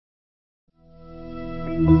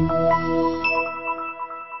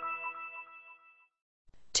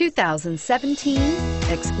2017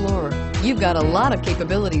 Explorer. You've got a lot of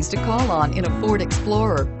capabilities to call on in a Ford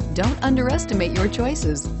Explorer. Don't underestimate your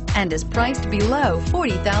choices, and is priced below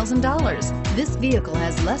 $40,000. This vehicle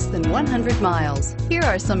has less than 100 miles. Here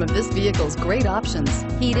are some of this vehicle's great options: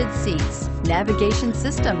 heated seats, navigation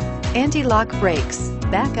system, anti-lock brakes,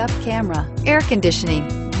 backup camera, air conditioning,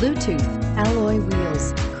 Bluetooth, alloy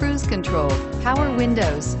wheels, cruise control, power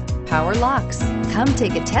windows, power locks. Come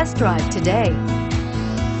take a test drive today.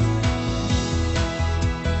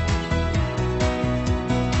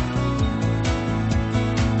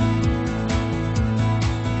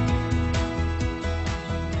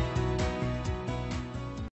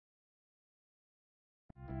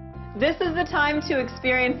 This is the time to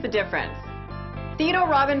experience the difference. Theodore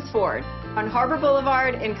Robins Ford on Harbor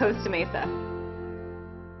Boulevard in Costa Mesa.